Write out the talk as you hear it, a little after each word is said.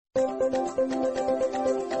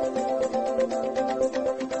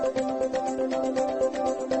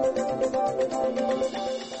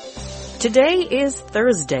Today is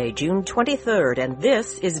Thursday, June 23rd, and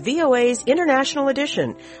this is VOA's International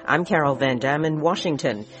Edition. I'm Carol Van Dam in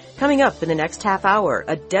Washington. Coming up in the next half hour,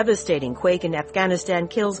 a devastating quake in Afghanistan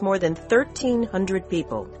kills more than 1,300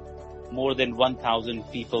 people. More than 1,000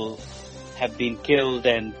 people have been killed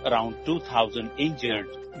and around 2,000 injured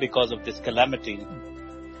because of this calamity.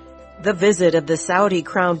 The visit of the Saudi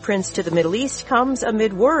crown prince to the Middle East comes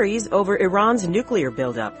amid worries over Iran's nuclear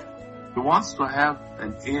buildup. He wants to have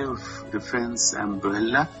an air defense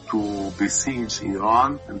umbrella to besiege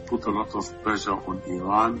Iran and put a lot of pressure on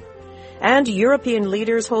Iran. And European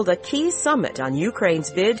leaders hold a key summit on Ukraine's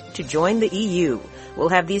bid to join the EU. We'll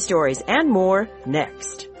have these stories and more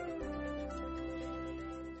next.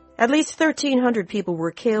 At least 1,300 people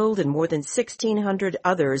were killed and more than 1,600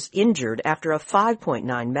 others injured after a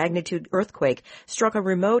 5.9 magnitude earthquake struck a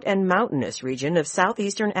remote and mountainous region of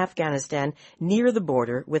southeastern Afghanistan near the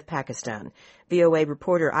border with Pakistan. VOA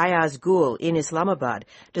reporter Ayaz Gul in Islamabad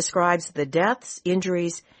describes the deaths,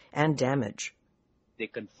 injuries, and damage. They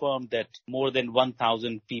confirmed that more than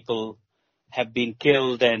 1,000 people have been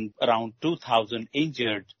killed and around 2,000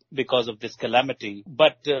 injured because of this calamity.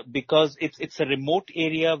 But because it's a remote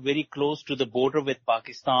area very close to the border with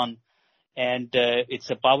Pakistan, and it's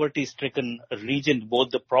a poverty-stricken region, both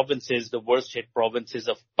the provinces, the worst-hit provinces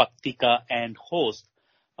of Paktika and Khost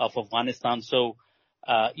of Afghanistan. So,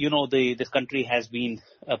 this country has been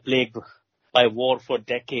plagued by war for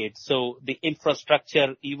decades. So the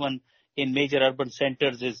infrastructure, even in major urban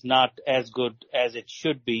centers, is not as good as it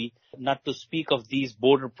should be, not to speak of these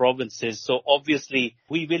border provinces. So obviously,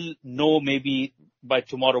 we will know maybe by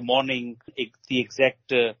tomorrow morning the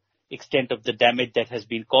exact extent of the damage that has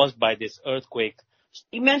been caused by this earthquake.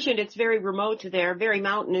 You mentioned it's very remote there, very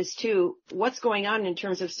mountainous too. What's going on in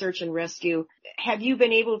terms of search and rescue? Have you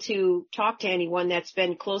been able to talk to anyone that's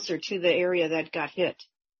been closer to the area that got hit?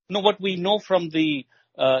 No, what we know from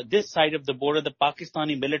this side of the border, the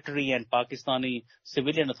Pakistani military and Pakistani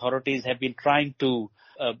civilian authorities have been trying to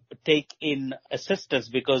take in assistance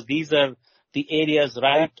because these are the areas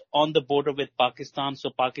right on the border with Pakistan. So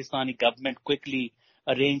Pakistani government quickly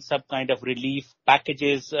arranged some kind of relief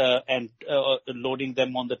packages and loading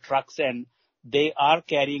them on the trucks. And they are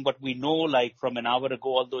carrying what we know, like from an hour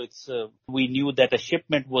ago, although we knew that a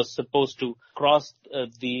shipment was supposed to cross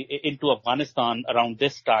into Afghanistan around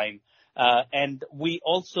this time. And we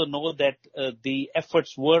also know that the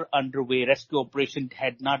efforts were underway. Rescue operation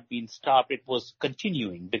had not been stopped. It was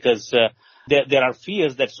continuing because there are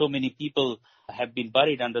fears that so many people have been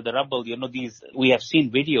buried under the rubble. We have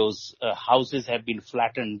seen videos, houses have been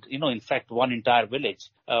flattened. In fact, one entire village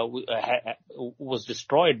was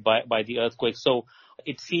destroyed by the earthquake. So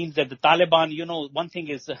it seems that the Taliban, one thing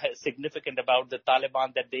is significant about the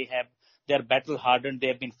Taliban, that they're battle hardened. They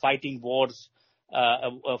have been fighting wars.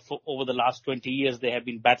 Over the last 20 years, they have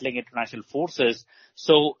been battling international forces.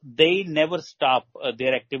 So they never stop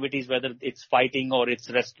their activities, whether it's fighting or it's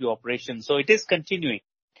rescue operations. So it is continuing.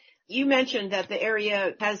 You mentioned that the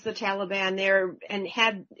area has the Taliban there, and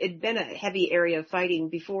had it been a heavy area of fighting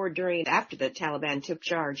before, during, and after the Taliban took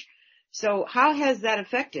charge. So how has that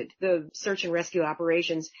affected the search and rescue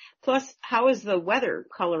operations? Plus, how is the weather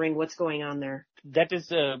coloring what's going on there? That is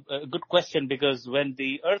a good question, because when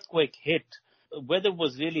the earthquake hit, weather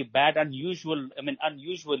was really bad,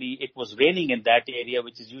 unusually it was raining in that area,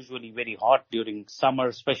 which is usually very hot during summer,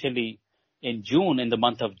 especially in the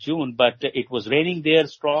month of June. But it was raining there,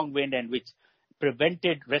 strong wind, and which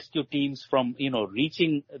prevented rescue teams from,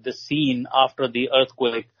 reaching the scene after the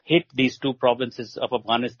earthquake hit these two provinces of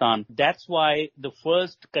Afghanistan. That's why the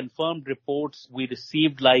first confirmed reports we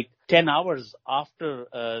received like 10 hours after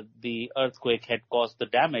the earthquake had caused the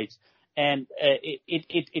damage. And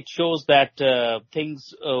it shows that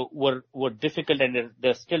things were difficult, and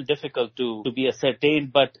they're still difficult to be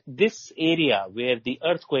ascertained. But this area where the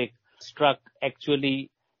earthquake struck actually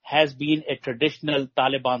has been a traditional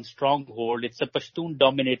Taliban stronghold. It's a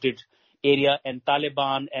Pashtun-dominated area, and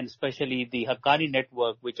Taliban, and especially the Haqqani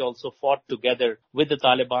network, which also fought together with the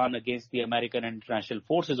Taliban against the American and international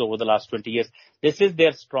forces over the last 20 years. This is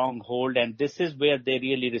their stronghold, and this is where they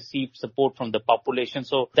really received support from the population.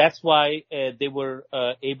 So that's why they were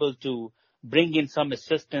able to bring in some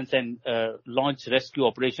assistance and launch rescue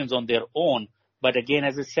operations on their own. But again,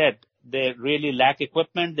 as I said, they really lack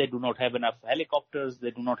equipment. They do not have enough helicopters. They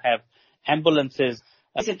do not have ambulances.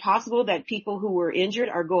 Is it possible that people who were injured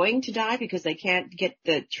are going to die because they can't get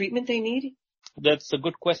the treatment they need? That's a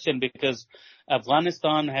good question, because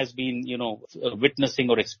Afghanistan has been, witnessing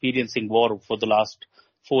or experiencing war for the last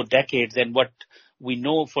 4 decades. And what we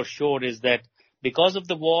know for sure is that because of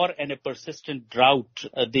the war and a persistent drought,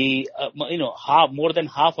 more than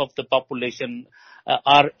half of the population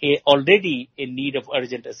are already in need of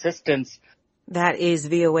urgent assistance. That is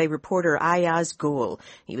VOA reporter Ayaz Gul.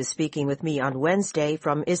 He was speaking with me on Wednesday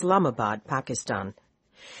from Islamabad, Pakistan.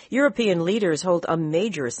 European leaders hold a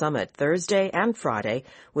major summit Thursday and Friday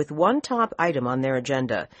with one top item on their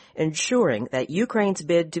agenda, ensuring that Ukraine's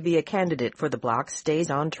bid to be a candidate for the bloc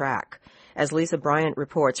stays on track. As Lisa Bryant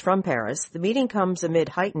reports from Paris, the meeting comes amid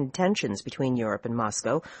heightened tensions between Europe and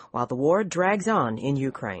Moscow while the war drags on in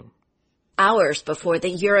Ukraine. Hours before the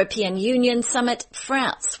European Union summit,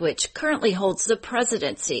 France, which currently holds the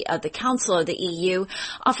presidency of the Council of the EU,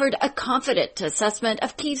 offered a confident assessment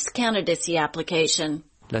of Kyiv's candidacy application.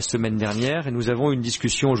 La semaine dernière, et nous avons une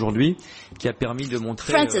discussion aujourd'hui qui a permis de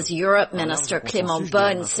montrer. France's Europe Minister Clément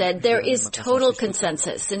Beaune said there is total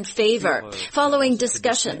consensus in favor, following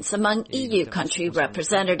discussions among EU country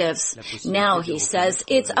representatives. Now, he says,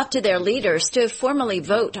 it's up to their leaders to formally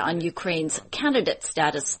vote on Ukraine's candidate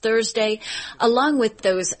status Thursday, along with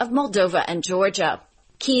those of Moldova and Georgia.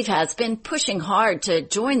 Kyiv has been pushing hard to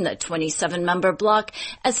join the 27-member bloc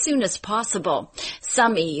as soon as possible.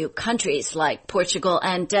 Some EU countries like Portugal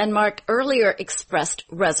and Denmark earlier expressed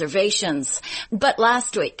reservations. But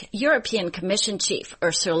last week, European Commission Chief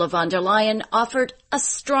Ursula von der Leyen offered a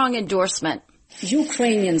strong endorsement.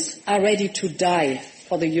 Ukrainians are ready to die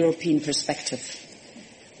for the European perspective.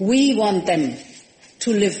 We want them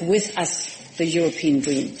to live with us the European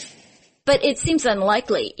dream. But it seems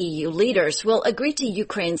unlikely EU leaders will agree to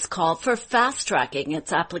Ukraine's call for fast-tracking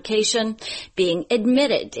its application. Being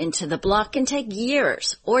admitted into the bloc can take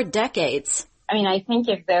years or decades. I think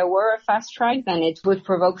if there were a fast track, then it would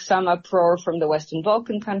provoke some uproar from the Western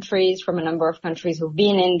Balkan countries, from a number of countries who've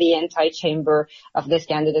been in the antechamber of this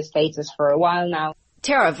candidate status for a while now.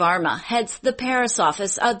 Tara Varma heads the Paris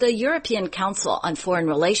office of the European Council on Foreign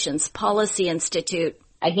Relations Policy Institute.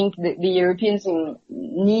 I think the Europeans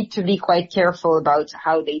need to be quite careful about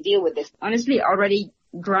how they deal with this. Honestly, already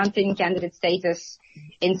granting candidate status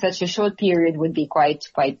in such a short period would be quite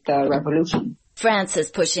a revolution. France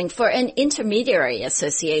is pushing for an intermediary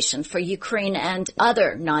association for Ukraine and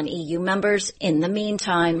other non-EU members in the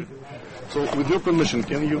meantime. So with your permission,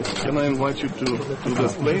 can I invite you to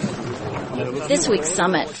this place? This week's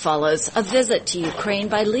summit follows a visit to Ukraine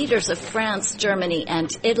by leaders of France, Germany, and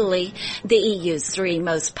Italy, the EU's 3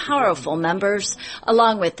 most powerful members,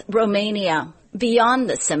 along with Romania. Beyond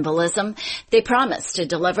the symbolism, they promise to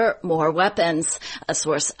deliver more weapons, a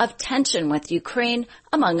source of tension with Ukraine,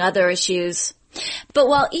 among other issues. But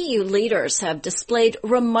while EU leaders have displayed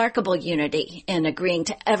remarkable unity in agreeing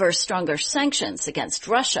to ever stronger sanctions against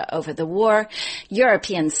Russia over the war,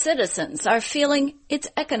 European citizens are feeling its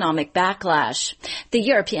economic backlash. The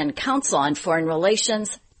European Council on Foreign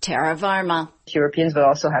Relations, Tara Varma. Europeans will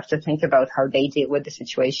also have to think about how they deal with the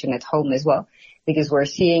situation at home as well, because we're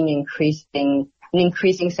seeing an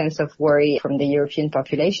increasing sense of worry from the European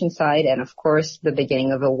population side and, of course, the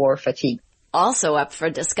beginning of a war fatigue. Also up for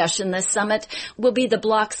discussion this summit will be the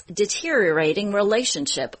bloc's deteriorating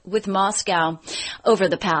relationship with Moscow. Over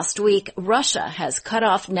the past week, Russia has cut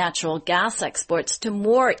off natural gas exports to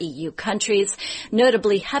more EU countries,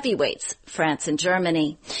 notably heavyweights, France and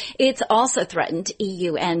Germany. It's also threatened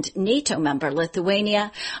EU and NATO member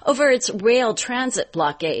Lithuania over its rail transit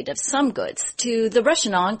blockade of some goods to the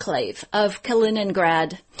Russian enclave of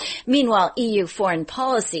Kaliningrad. Meanwhile, EU Foreign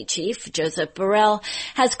Policy Chief Joseph Borrell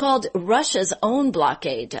has called Russia's own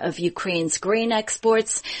blockade of Ukraine's grain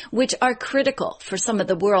exports, which are critical for some of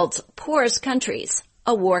the world's poorest countries,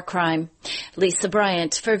 a war crime. Lisa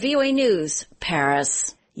Bryant for VOA News,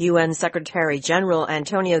 Paris. UN Secretary General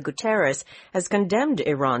Antonio Guterres has condemned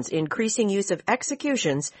Iran's increasing use of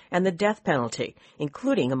executions and the death penalty,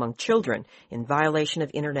 including among children, in violation of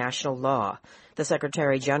international law. The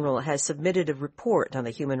Secretary General has submitted a report on the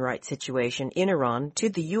human rights situation in Iran to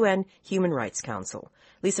the UN Human Rights Council.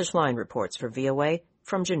 Lisa Schlein reports for VOA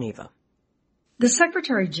from Geneva. The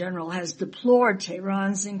Secretary General has deplored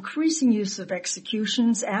Tehran's increasing use of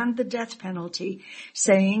executions and the death penalty,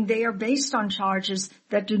 saying they are based on charges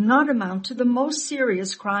that do not amount to the most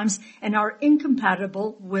serious crimes and are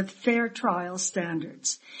incompatible with fair trial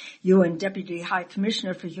standards. UN Deputy High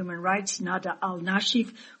Commissioner for Human Rights Nada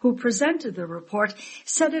al-Nashif, who presented the report,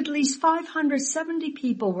 said at least 570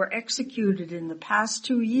 people were executed in the past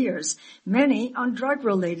 2 years, many on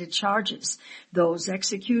drug-related charges. Those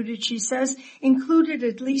executed, she says, included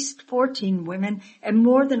at least 14 women and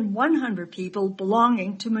more than 100 people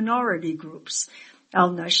belonging to minority groups.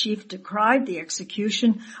 Al-Nashif decried the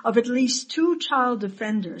execution of at least 2 child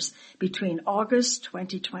offenders between August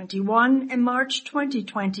 2021 and March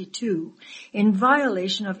 2022 in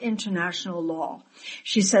violation of international law.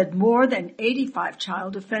 She said more than 85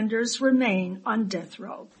 child offenders remain on death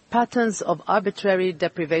row. Patterns of arbitrary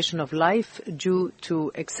deprivation of life due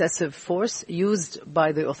to excessive force used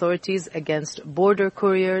by the authorities against border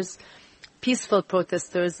couriers, peaceful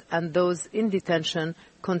protesters, and those in detention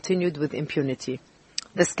continued with impunity.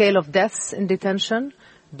 The scale of deaths in detention,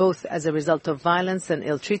 both as a result of violence and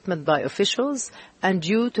ill treatment by officials and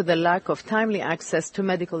due to the lack of timely access to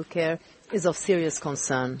medical care, is of serious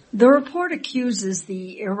concern. The report accuses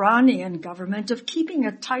the Iranian government of keeping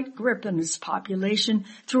a tight grip on its population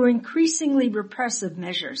through increasingly repressive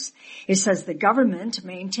measures. It says the government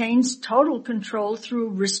maintains total control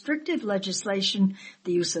through restrictive legislation,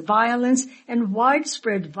 the use of violence, and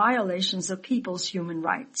widespread violations of people's human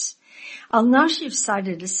rights. Al-Nashif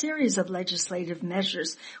cited a series of legislative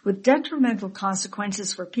measures with detrimental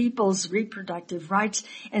consequences for people's reproductive rights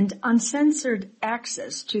and uncensored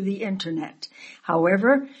access to the Internet.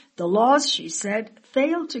 However, the laws, she said,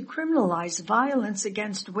 fail to criminalize violence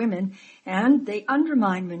against women, and they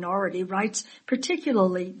undermine minority rights,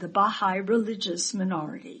 particularly the Baha'i religious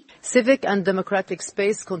minority. Civic and democratic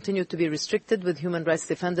space continue to be restricted, with human rights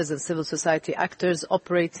defenders and civil society actors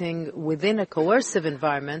operating within a coercive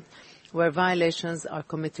environment where violations are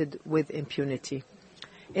committed with impunity.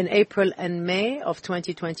 In April and May of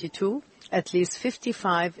 2022, at least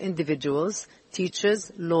 55 individuals,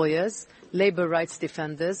 teachers, lawyers, labor rights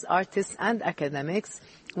defenders, artists, and academics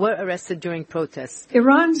were arrested during protests.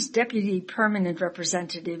 Iran's deputy permanent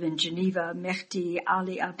representative in Geneva, Mehdi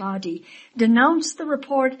Ali Abadi, denounced the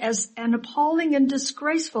report as an appalling and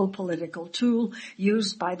disgraceful political tool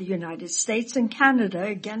used by the United States and Canada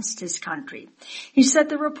against his country. He said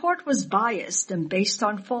the report was biased and based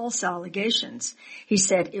on false allegations. He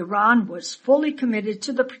said Iran was fully committed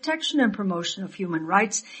to the protection and promotion of human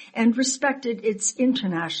rights and respected its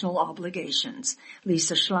international obligations.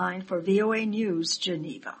 Lisa Schlein for VOA News,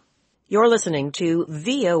 Geneva. You're listening to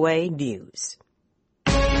VOA News.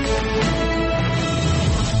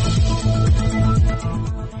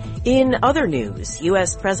 In other news,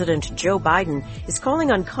 U.S. President Joe Biden is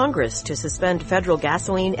calling on Congress to suspend federal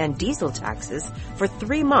gasoline and diesel taxes for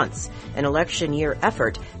 3 months, an election year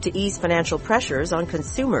effort to ease financial pressures on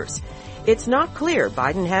consumers. It's not clear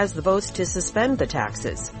Biden has the votes to suspend the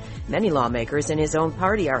taxes. Many lawmakers in his own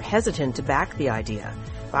party are hesitant to back the idea.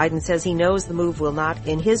 Biden says he knows the move will not,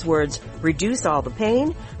 in his words, reduce all the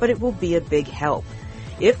pain, but it will be a big help.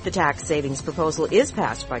 If the tax savings proposal is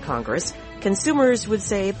passed by Congress, consumers would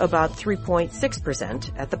save about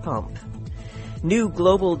 3.6% at the pump. New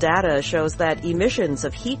global data shows that emissions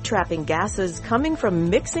of heat-trapping gases coming from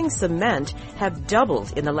mixing cement have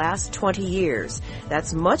doubled in the last 20 years.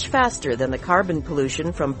 That's much faster than the carbon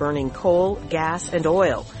pollution from burning coal, gas, and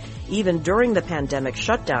oil. Even during the pandemic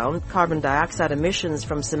shutdown, carbon dioxide emissions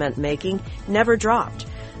from cement making never dropped.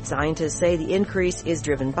 Scientists say the increase is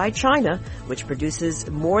driven by China, which produces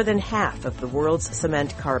more than half of the world's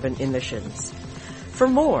cement carbon emissions. For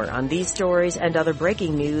more on these stories and other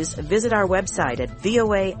breaking news, visit our website at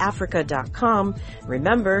voaafrica.com.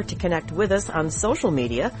 Remember to connect with us on social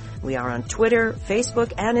media. We are on Twitter,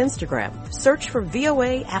 Facebook, and Instagram. Search for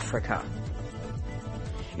VOA Africa.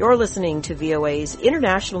 You're listening to VOA's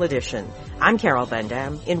International Edition. I'm Carol Van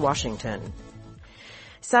Dam in Washington.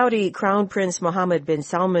 Saudi Crown Prince Mohammed bin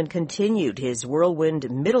Salman continued his whirlwind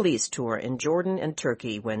Middle East tour in Jordan and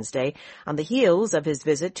Turkey Wednesday on the heels of his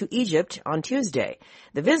visit to Egypt on Tuesday.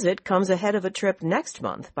 The visit comes ahead of a trip next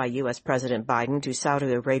month by U.S. President Biden to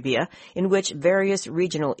Saudi Arabia, in which various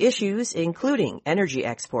regional issues, including energy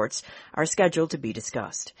exports, are scheduled to be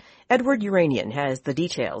discussed. Edward Uranian has the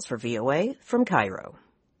details for VOA from Cairo.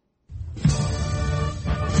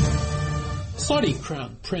 Saudi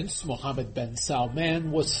Crown Prince Mohammed bin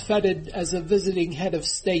Salman was feted as a visiting head of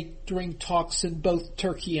state during talks in both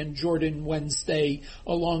Turkey and Jordan Wednesday,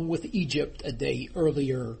 along with Egypt a day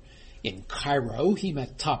earlier. In Cairo, he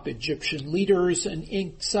met top Egyptian leaders and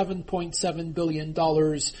inked $7.7 billion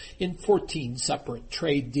in 14 separate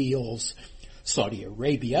trade deals. Saudi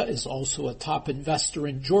Arabia is also a top investor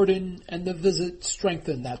in Jordan, and the visit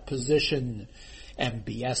strengthened that position.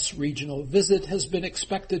 MBS regional visit has been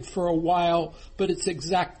expected for a while, but its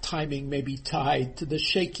exact timing may be tied to the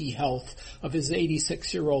shaky health of his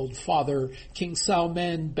 86-year-old father, King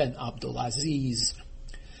Salman bin Abdulaziz.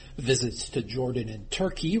 Visits to Jordan and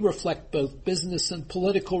Turkey reflect both business and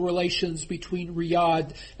political relations between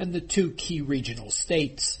Riyadh and the two key regional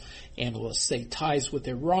states. Analysts say ties with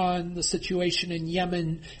Iran, the situation in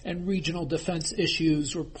Yemen, and regional defense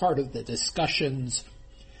issues were part of the discussions.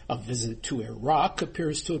 A visit to Iraq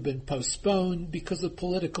appears to have been postponed because of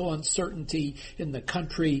political uncertainty in the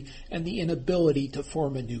country and the inability to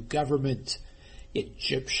form a new government.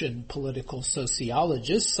 Egyptian political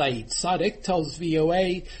sociologist Saeed Sadiq tells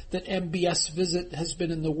VOA that MBS visit has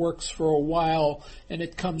been in the works for a while, and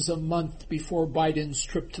it comes a month before Biden's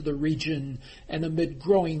trip to the region and amid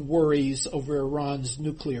growing worries over Iran's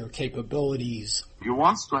nuclear capabilities. He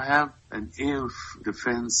wants to have an air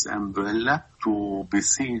defense umbrella to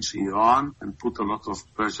besiege Iran and put a lot of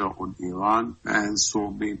pressure on Iran. And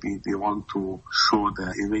so maybe they want to show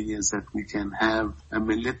the Iranians that we can have a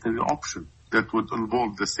military option that would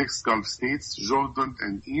involve the 6 Gulf states, Jordan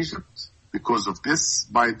and Egypt. Because of this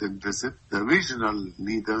Biden visit, the regional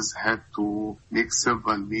leaders had to make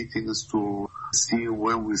several meetings to see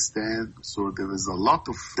where we stand. So there is a lot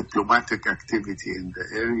of diplomatic activity in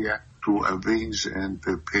the area to arrange and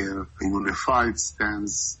prepare a unified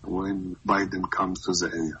stance when Biden comes to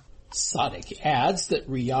the area. Sadiq adds that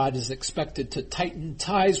Riyadh is expected to tighten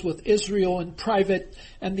ties with Israel in private,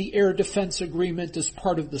 and the air defense agreement is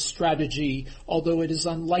part of the strategy, although it is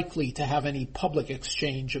unlikely to have any public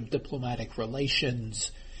exchange of diplomatic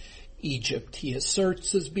relations. Egypt, he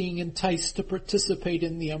asserts, is being enticed to participate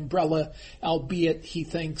in the umbrella, albeit, he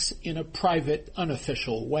thinks, in a private,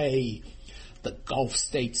 unofficial way. The Gulf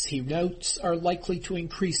states, he notes, are likely to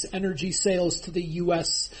increase energy sales to the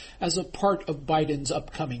U.S. as a part of Biden's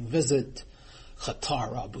upcoming visit.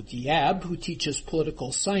 Khatar Abu Diab, who teaches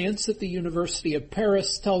political science at the University of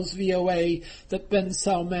Paris, tells VOA that Ben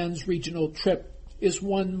Salman's regional trip is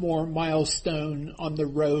one more milestone on the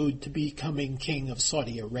road to becoming king of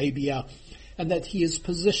Saudi Arabia, and that he is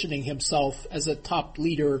positioning himself as a top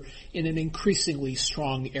leader in an increasingly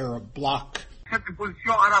strong Arab bloc.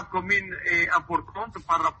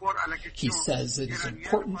 He says it is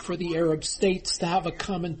important for the Arab states to have a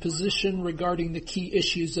common position regarding the key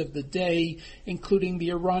issues of the day, including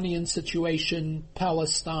the Iranian situation,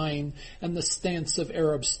 Palestine, and the stance of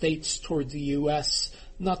Arab states toward the U.S.,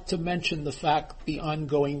 not to mention the fact the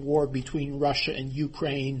ongoing war between Russia and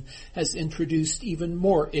Ukraine has introduced even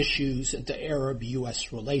more issues into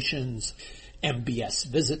Arab-U.S. relations. MBS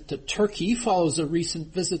visit to Turkey follows a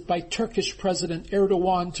recent visit by Turkish President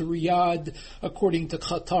Erdogan to Riyadh, according to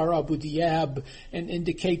Khatar Abu Diab, and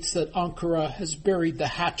indicates that Ankara has buried the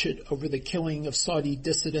hatchet over the killing of Saudi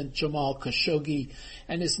dissident Jamal Khashoggi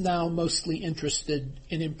and is now mostly interested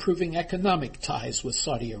in improving economic ties with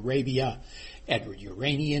Saudi Arabia. Edward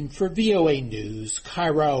Uranian for VOA News,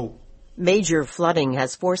 Cairo. Major flooding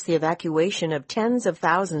has forced the evacuation of tens of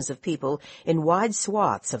thousands of people in wide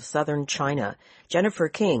swaths of southern China. Jennifer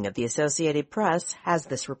King of the Associated Press has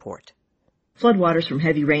this report. Floodwaters from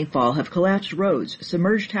heavy rainfall have collapsed roads,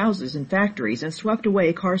 submerged houses and factories, and swept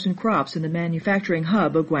away cars and crops in the manufacturing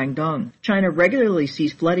hub of Guangdong. China regularly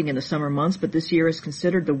sees flooding in the summer months, but this year is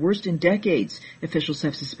considered the worst in decades. Officials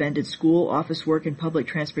have suspended school, office work, and public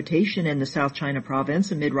transportation in the South China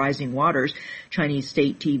province amid rising waters. Chinese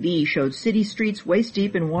state TV showed city streets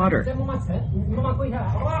waist-deep in water.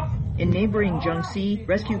 In neighboring Jiangxi,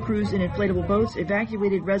 rescue crews in inflatable boats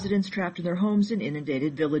evacuated residents trapped in their homes in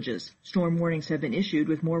inundated villages. Storm warnings have been issued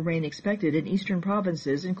with more rain expected in eastern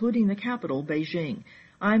provinces, including the capital, Beijing.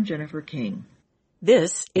 I'm Jennifer King.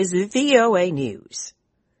 This is VOA News.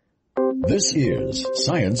 This is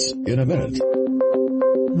Science in a Minute.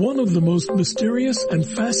 One of the most mysterious and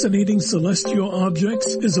fascinating celestial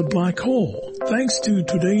objects is a black hole. Thanks to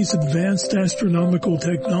today's advanced astronomical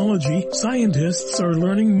technology, scientists are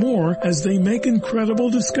learning more as they make incredible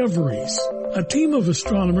discoveries. A team of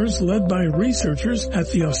astronomers led by researchers at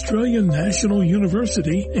the Australian National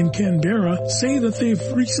University in Canberra say that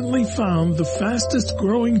they've recently found the fastest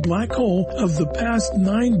growing black hole of the past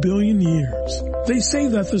 9 billion years. They say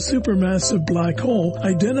that the supermassive black hole,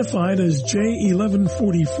 identified as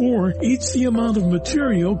J1144, eats the amount of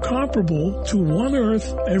material comparable to one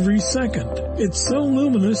Earth every second. It's so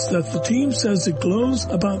luminous that the team says it glows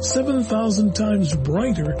about 7,000 times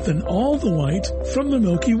brighter than all the light from the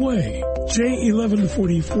Milky Way.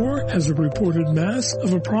 J1144 has a reported mass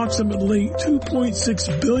of approximately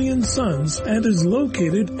 2.6 billion suns and is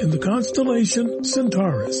located in the constellation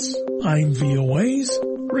Centaurus. I'm VOA's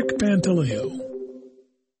Rick Pantaleo.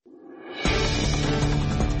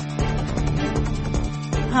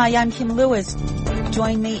 Hi, I'm Kim Lewis.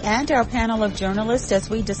 Join me and our panel of journalists as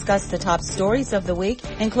we discuss the top stories of the week,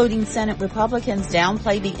 including Senate Republicans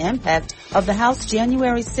downplay the impact of the House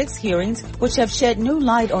January 6 hearings, which have shed new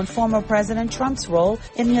light on former President Trump's role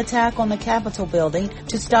in the attack on the Capitol building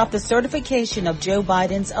to stop the certification of Joe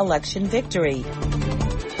Biden's election victory.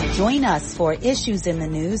 Join us for Issues in the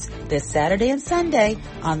News this Saturday and Sunday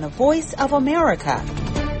on The Voice of America.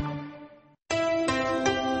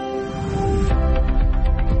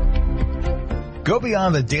 Go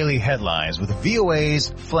beyond the daily headlines with VOA's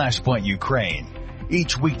Flashpoint Ukraine.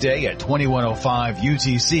 Each weekday at 21:05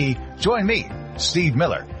 UTC, join me, Steve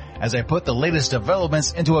Miller, as I put the latest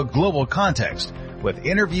developments into a global context with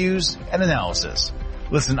interviews and analysis.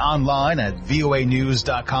 Listen online at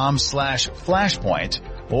voanews.com/flashpoint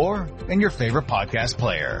or in your favorite podcast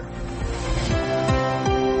player.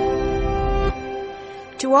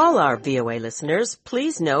 To all our VOA listeners,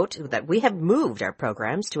 please note that we have moved our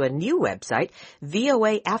programs to a new website,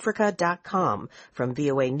 voaafrica.com, from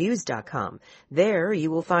voanews.com. There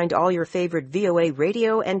you will find all your favorite VOA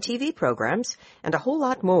radio and TV programs and a whole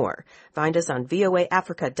lot more. Find us on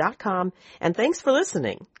voaafrica.com, and thanks for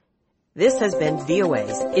listening. This has been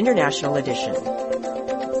VOA's International Edition.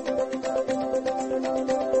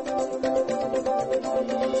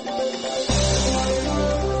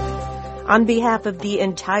 On behalf of the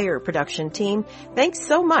entire production team, thanks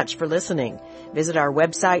so much for listening. Visit our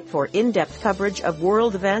website for in-depth coverage of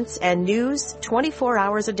world events and news 24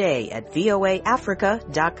 hours a day at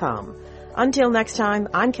voaafrica.com. Until next time,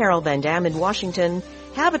 I'm Carol Van Dam in Washington.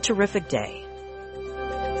 Have a terrific day.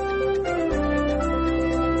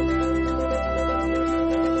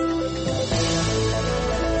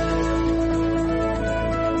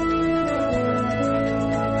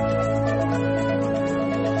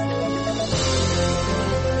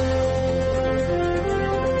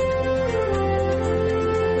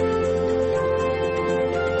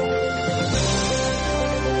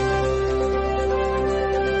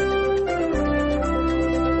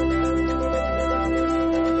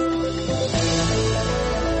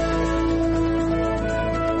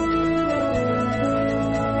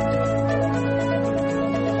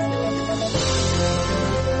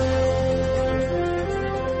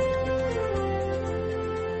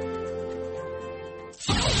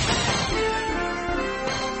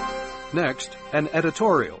 Next, an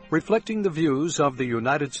editorial reflecting the views of the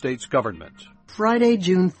United States government. Friday,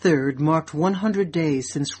 June 3rd, marked 100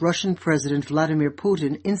 days since Russian President Vladimir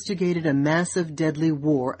Putin instigated a massive, deadly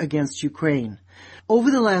war against Ukraine. Over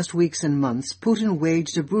the last weeks and months, Putin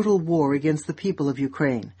waged a brutal war against the people of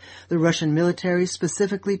Ukraine. The Russian military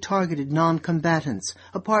specifically targeted non-combatants,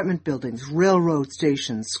 apartment buildings, railroad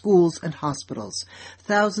stations, schools, and hospitals.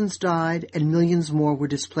 Thousands died and millions more were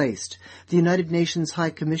displaced. The United Nations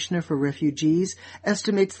High Commissioner for Refugees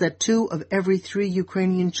estimates that 2 of every 3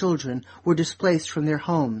 Ukrainian children were displaced from their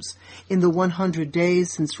homes. In the 100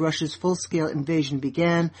 days since Russia's full-scale invasion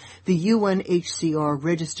began, the UNHCR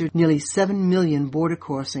registered nearly 7 million border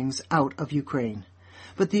crossings out of Ukraine.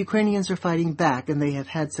 But the Ukrainians are fighting back, and they have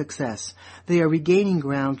had success. They are regaining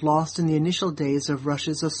ground lost in the initial days of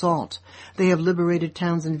Russia's assault. They have liberated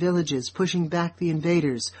towns and villages, pushing back the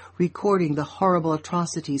invaders, recording the horrible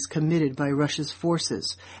atrocities committed by Russia's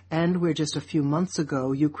forces. And where just a few months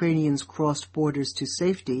ago Ukrainians crossed borders to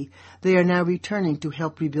safety, they are now returning to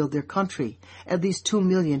help rebuild their country. At least 2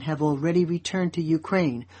 million have already returned to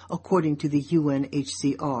Ukraine, according to the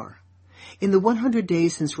UNHCR. In the 100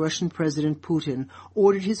 days since Russian President Putin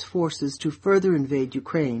ordered his forces to further invade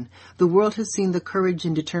Ukraine, the world has seen the courage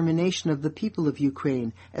and determination of the people of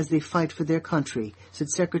Ukraine as they fight for their country, said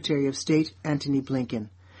Secretary of State Antony Blinken.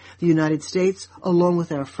 The United States, along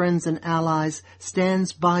with our friends and allies,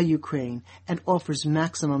 stands by Ukraine and offers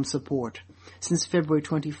maximum support. Since February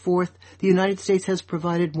 24th, the United States has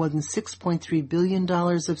provided more than $6.3 billion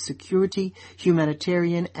of security,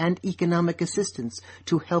 humanitarian, and economic assistance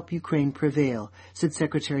to help Ukraine prevail, said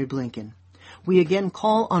Secretary Blinken. We again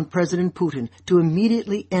call on President Putin to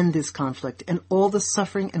immediately end this conflict and all the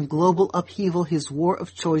suffering and global upheaval his war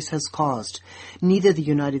of choice has caused. Neither the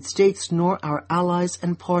United States nor our allies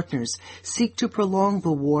and partners seek to prolong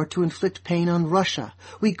the war to inflict pain on Russia.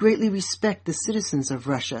 We greatly respect the citizens of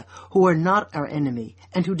Russia, who are not our enemy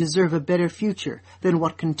and who deserve a better future than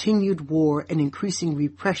what continued war and increasing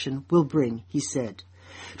repression will bring, he said.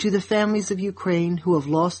 To the families of Ukraine who have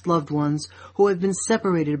lost loved ones, who have been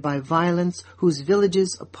separated by violence, whose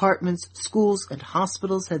villages, apartments, schools, and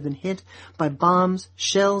hospitals have been hit by bombs,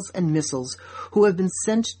 shells, and missiles, who have been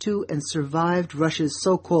sent to and survived Russia's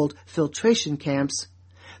so-called filtration camps,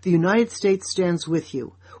 the United States stands with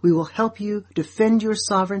you. We will help you defend your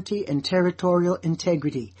sovereignty and territorial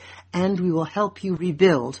integrity, and we will help you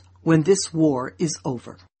rebuild when this war is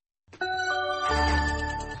over.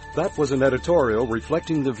 That was an editorial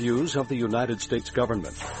reflecting the views of the United States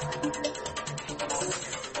government.